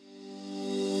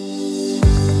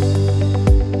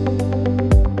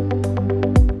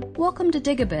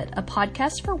Dig a Bit, a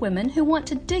podcast for women who want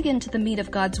to dig into the meat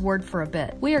of God's Word for a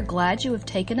bit. We are glad you have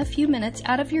taken a few minutes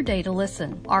out of your day to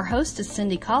listen. Our host is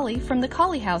Cindy Colley from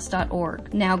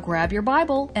thecolleyhouse.org. Now grab your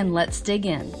Bible and let's dig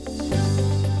in.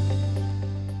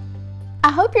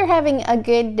 I hope you're having a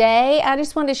good day. I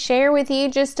just want to share with you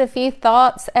just a few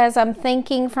thoughts as I'm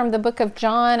thinking from the book of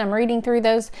John. I'm reading through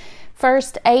those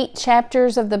first 8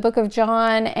 chapters of the book of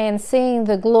John and seeing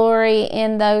the glory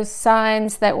in those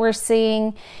signs that we're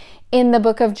seeing in the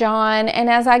book of John. And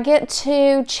as I get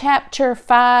to chapter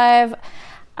 5,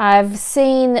 I've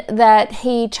seen that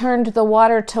he turned the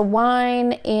water to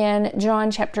wine in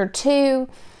John chapter 2.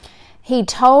 He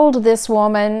told this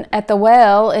woman at the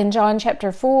well in John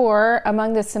chapter 4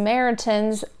 among the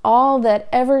Samaritans all that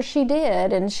ever she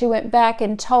did. And she went back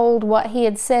and told what he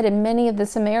had said, and many of the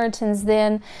Samaritans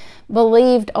then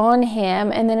believed on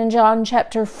him. And then in John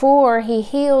chapter 4, he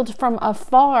healed from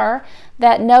afar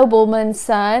that nobleman's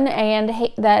son, and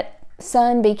that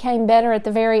son became better at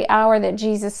the very hour that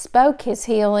Jesus spoke his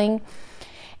healing.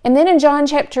 And then in John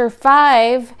chapter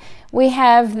 5, we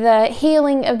have the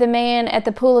healing of the man at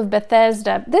the pool of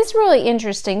Bethesda. This is really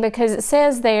interesting because it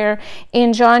says there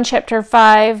in John chapter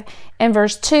 5 and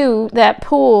verse 2, that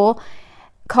pool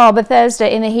called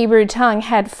Bethesda in the Hebrew tongue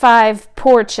had 5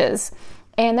 porches.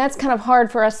 And that's kind of hard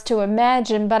for us to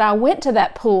imagine, but I went to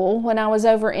that pool when I was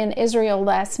over in Israel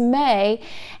last May,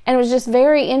 and it was just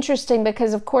very interesting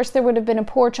because, of course, there would have been a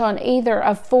porch on either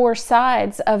of 4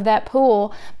 sides of that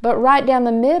pool, but right down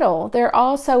the middle, there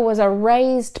also was a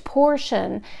raised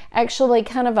portion, actually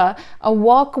kind of a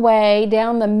walkway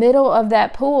down the middle of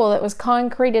that pool that was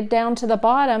concreted down to the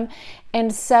bottom,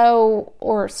 and so,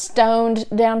 or stoned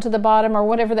down to the bottom, or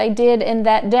whatever they did in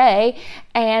that day.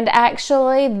 And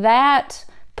actually that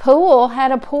pool had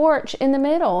a porch in the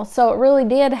middle. So it really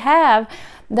did have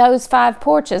those 5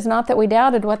 porches. Not that we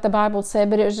doubted what the Bible said,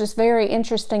 but it was just very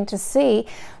interesting to see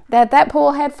that that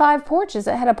pool had 5 porches.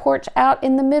 It had a porch out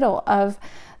in the middle of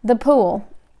the pool.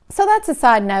 So that's a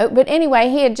side note. But anyway,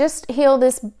 he had just healed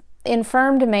this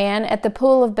infirmed man at the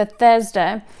pool of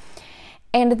Bethesda.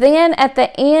 And then at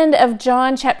the end of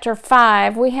John chapter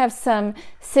 5, we have a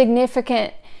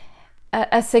significant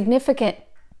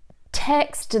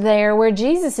text there where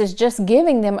Jesus is just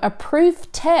giving them a proof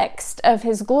text of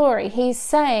his glory. He's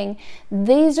saying,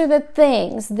 these are the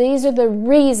things, these are the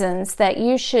reasons that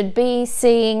you should be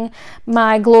seeing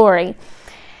my glory.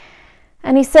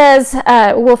 And he says,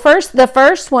 the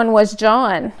first one was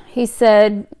John. He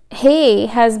said, he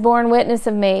has borne witness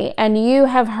of me, and you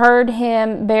have heard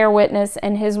him bear witness,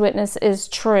 and his witness is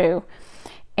true.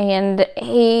 And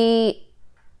he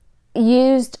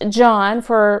used John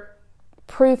for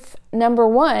proof number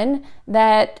 1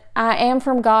 that I am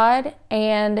from God,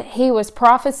 and he was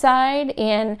prophesied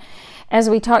in, as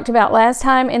we talked about last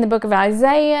time, in the book of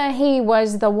Isaiah. He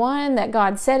was the one that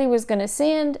God said he was going to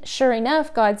send. Sure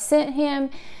enough, God sent him.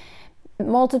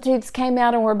 Multitudes came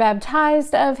out and were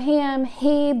baptized of him.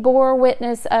 He bore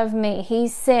witness of me. He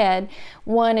said,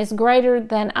 one is greater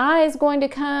than I is going to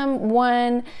come,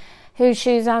 one whose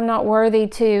shoes I'm not worthy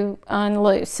to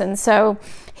unloose. And so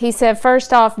he said,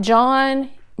 first off,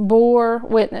 John bore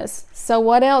witness. So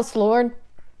what else, Lord?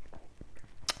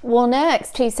 Well,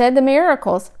 next, he said the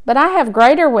miracles. But I have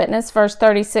greater witness, verse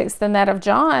 36, than that of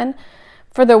John.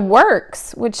 For the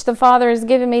works which the Father has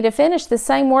given me to finish, the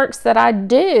same works that I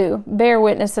do, bear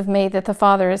witness of me that the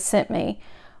Father has sent me.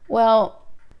 Well,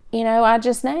 I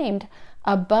just named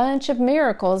a bunch of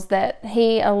miracles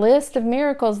a list of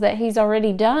miracles that he's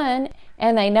already done,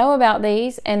 and they know about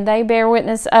these, and they bear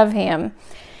witness of him.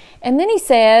 And then he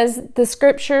says the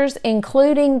scriptures,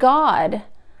 including God.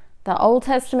 The Old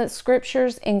Testament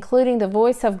scriptures, including the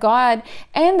voice of God,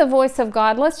 and the voice of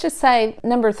God, let's just say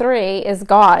number 3 is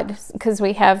God, because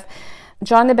we have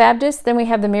John the Baptist, then we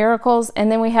have the miracles,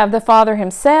 and then we have the Father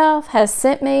himself has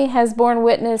sent me, has borne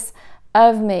witness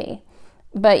of me.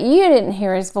 But you didn't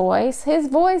hear his voice. His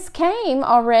voice came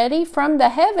already from the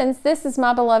heavens. This is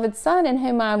my beloved Son in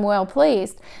whom I am well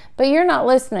pleased. But you're not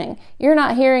listening. You're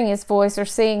not hearing his voice or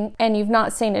seeing, and you've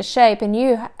not seen his shape, and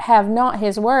you have not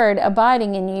his word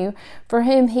abiding in you. For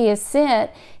whom he is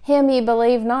sent, him ye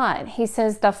believe not. He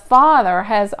says the Father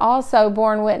has also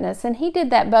borne witness. And he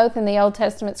did that both in the Old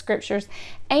Testament scriptures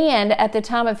and at the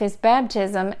time of his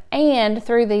baptism and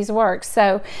through these works.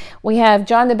 So we have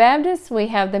John the Baptist, we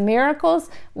have the miracles,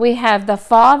 we have the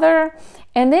Father.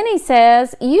 And then he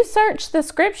says, you search the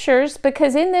scriptures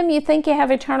because in them you think you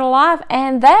have eternal life,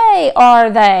 and they are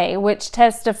they which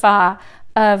testify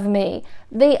of me.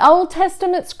 The Old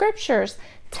Testament scriptures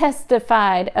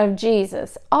testified of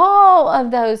Jesus. All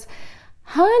of those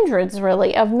hundreds,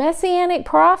 really, of messianic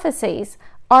prophecies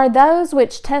are those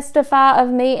which testify of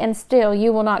me, and still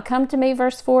you will not come to me,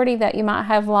 verse 40, that you might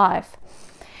have life.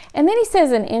 And then he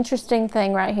says an interesting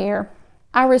thing right here.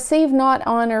 I receive not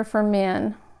honor from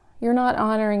men. You're not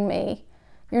honoring me.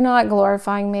 You're not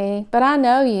glorifying me. But I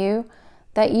know you,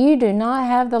 that you do not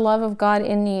have the love of God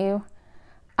in you.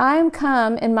 I am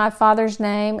come in my Father's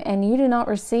name, and you do not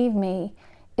receive me.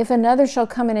 If another shall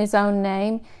come in his own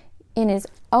name,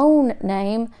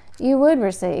 you would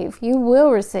receive. You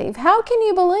will receive. How can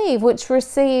you believe which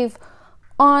receive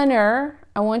honor?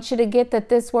 I want you to get that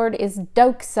this word is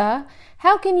doxa.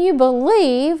 How can you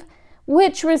believe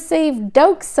which receive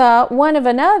doxa one of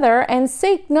another, and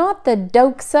seek not the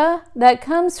doxa that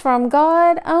comes from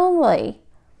God only?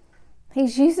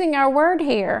 He's using our word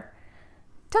here.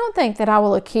 Don't think that I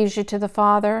will accuse you to the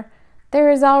Father.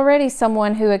 There is already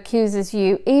someone who accuses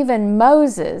you, even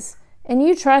Moses, and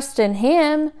you trust in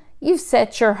him. You've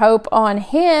set your hope on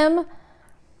him.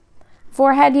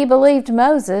 For had you believed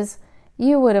Moses,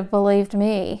 you would have believed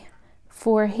me,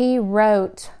 for he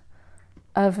wrote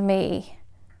of me.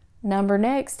 Number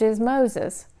next is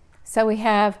Moses. So we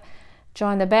have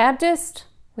John the Baptist,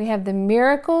 we have the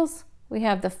miracles, we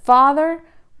have the Father,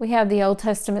 we have the Old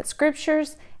Testament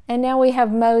scriptures, and now we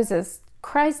have Moses.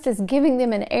 Christ is giving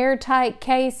them an airtight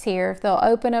case here if they'll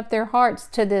open up their hearts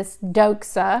to this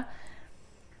doxa.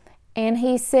 And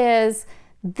he says,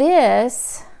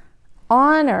 this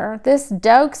honor, this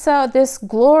doxa, this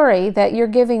glory that you're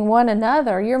giving one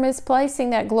another, you're misplacing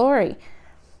that glory.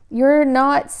 You're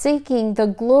not seeking the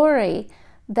glory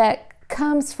that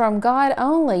comes from God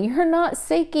only. You're not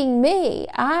seeking me.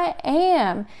 I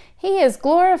am. He has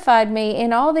glorified me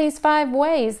in all these 5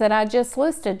 ways that I just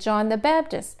listed. John the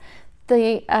Baptist,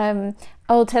 the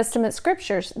Old Testament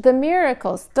scriptures, the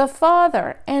miracles, the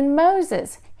Father, and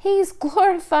Moses. He's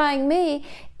glorifying me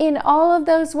in all of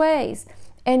those ways,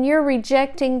 and you're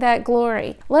rejecting that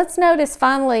glory. Let's notice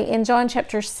finally in John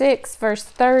chapter 6, verse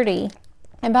 30,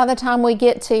 and by the time we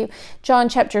get to John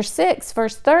chapter 6,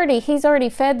 verse 30, he's already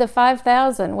fed the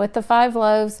 5,000 with the 5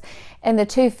 loaves and the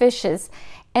 2 fishes,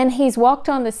 and he's walked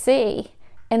on the sea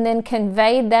and then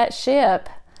conveyed that ship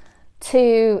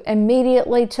to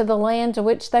immediately to the land to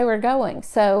which they were going.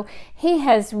 So he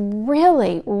has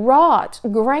really wrought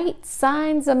great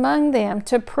signs among them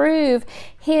to prove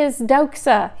his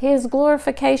doxa, his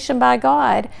glorification by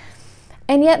God.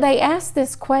 And yet they ask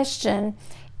this question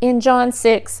in John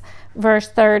 6, verse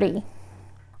 30.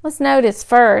 Let's notice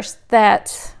first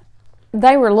that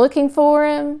they were looking for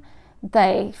him.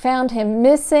 They found him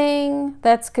missing.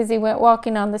 That's because he went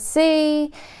walking on the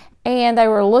sea. And they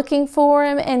were looking for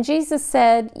him. And Jesus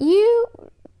said, you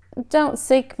don't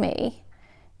seek me.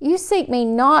 You seek me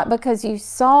not because you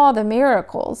saw the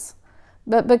miracles,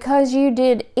 but because you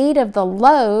did eat of the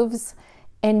loaves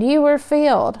and you were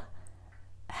filled.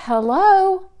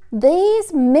 Hello?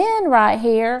 These men right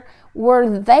here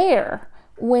were there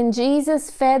when Jesus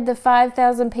fed the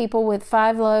 5,000 people with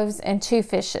 5 loaves and 2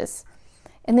 fishes.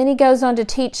 And then he goes on to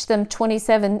teach them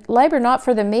 27, labor not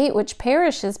for the meat which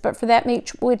perishes, but for that meat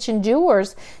which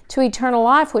endures to eternal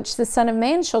life, which the Son of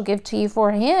Man shall give to you.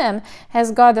 For him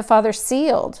has God the Father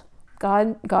sealed.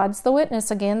 God's the witness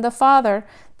again, the Father.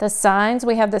 The signs,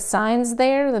 we have the signs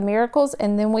there, the miracles,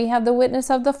 and then we have the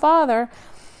witness of the Father.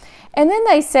 And then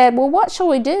they said, well, what shall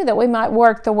we do that we might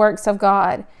work the works of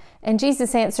God? And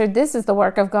Jesus answered, this is the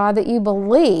work of God, that you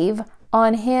believe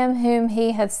on him whom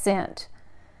he hath sent.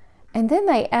 And then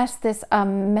they asked this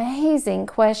amazing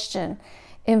question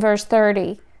in verse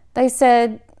 30. They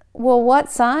said, well,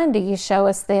 what sign do you show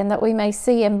us then that we may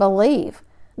see and believe?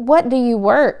 What do you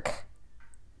work?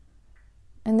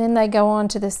 And then they go on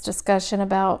to this discussion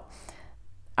about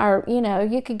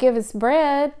you could give us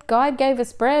bread. God gave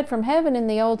us bread from heaven in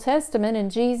the Old Testament,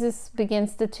 and Jesus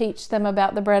begins to teach them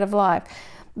about the bread of life.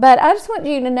 But I just want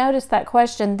you to notice that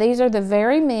question. These are the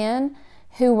very men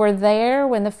who were there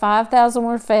when the 5,000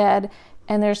 were fed,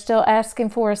 and they're still asking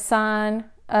for a sign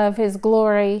of his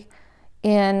glory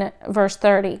in verse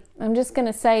 30. I'm just going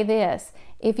to say this.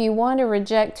 If you want to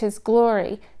reject his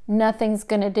glory, nothing's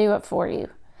going to do it for you.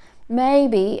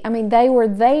 They were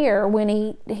there when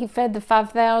he fed the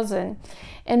 5,000,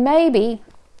 and maybe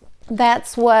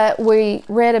that's what we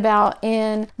read about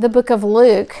in the book of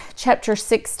Luke, chapter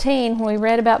 16, when we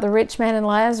read about the rich man and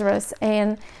Lazarus.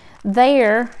 And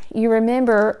there, you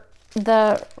remember,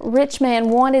 the rich man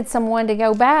wanted someone to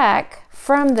go back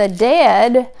from the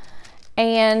dead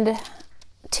and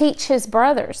teach his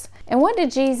brothers. And what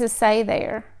did Jesus say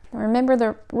there? Remember,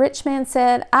 the rich man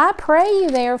said, I pray you,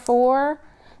 therefore,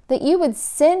 that you would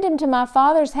send him to my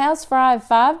Father's house, for I have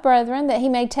 5 brethren, that he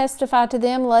may testify to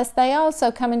them, lest they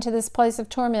also come into this place of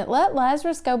torment. Let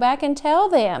Lazarus go back and tell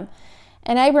them.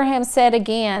 And Abraham said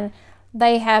again,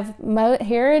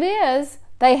 here it is,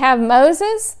 they have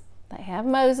Moses,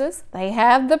 they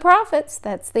have the prophets,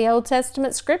 that's the Old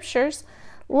Testament scriptures,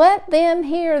 let them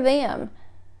hear them.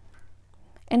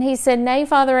 And he said, Nay,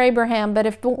 Father Abraham, but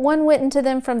if one went into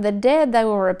them from the dead, they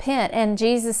will repent. And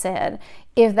Jesus said,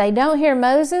 if they don't hear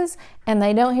Moses and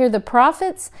they don't hear the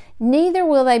prophets, neither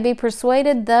will they be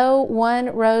persuaded though one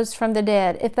rose from the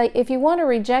dead. If you want to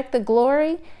reject the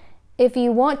glory, if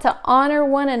you want to honor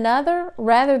one another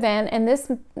rather than, and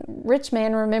this rich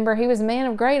man, remember, he was a man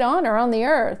of great honor on the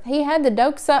earth. He had the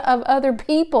doxa of other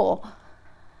people.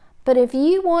 But if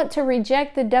you want to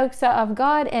reject the doxa of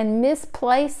God and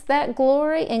misplace that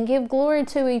glory and give glory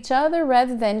to each other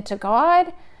rather than to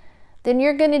God, then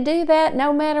you're going to do that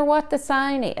no matter what the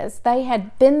sign is. They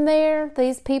had been there.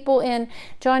 These people in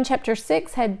John chapter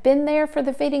 6 had been there for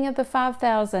the feeding of the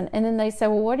 5,000. And then they said,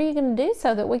 well, what are you going to do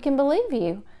so that we can believe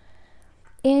you?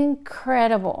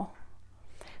 Incredible.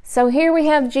 So here we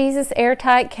have Jesus'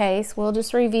 airtight case. We'll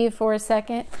just review for a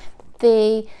second.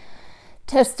 The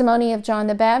testimony of John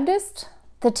the Baptist,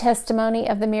 the testimony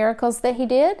of the miracles that he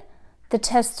did, the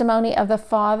testimony of the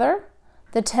Father,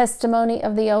 the testimony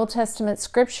of the Old Testament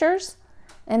scriptures,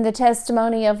 and the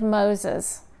testimony of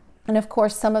Moses. And of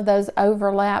course, some of those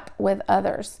overlap with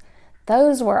others.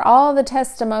 Those were all the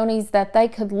testimonies that they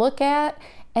could look at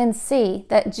and see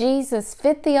that Jesus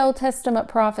fit the Old Testament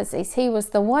prophecies. He was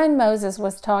the one Moses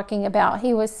was talking about.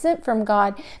 He was sent from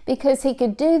God because he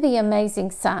could do the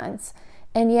amazing signs.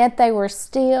 And yet they were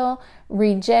still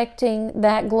rejecting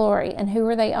that glory. And who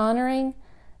were they honoring?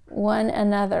 One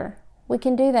another. We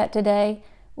can do that today.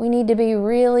 We need to be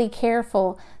really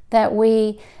careful that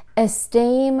we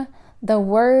esteem the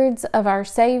words of our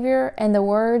Savior and the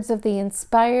words of the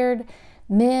inspired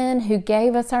men who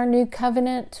gave us our new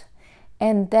covenant,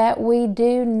 and that we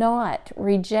do not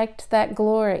reject that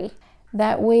glory,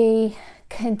 that we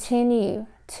continue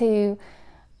to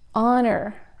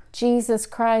honor Jesus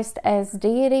Christ as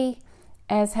deity,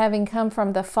 as having come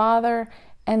from the Father,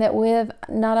 and that with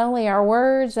not only our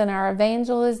words and our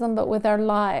evangelism, but with our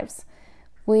lives,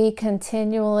 we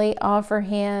continually offer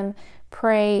him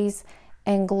praise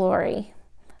and glory.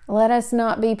 Let us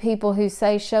not be people who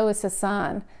say, show us a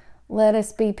sign. Let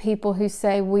us be people who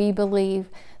say, we believe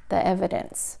the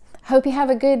evidence. Hope you have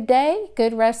a good day,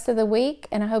 good rest of the week,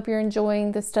 and I hope you're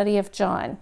enjoying the study of John.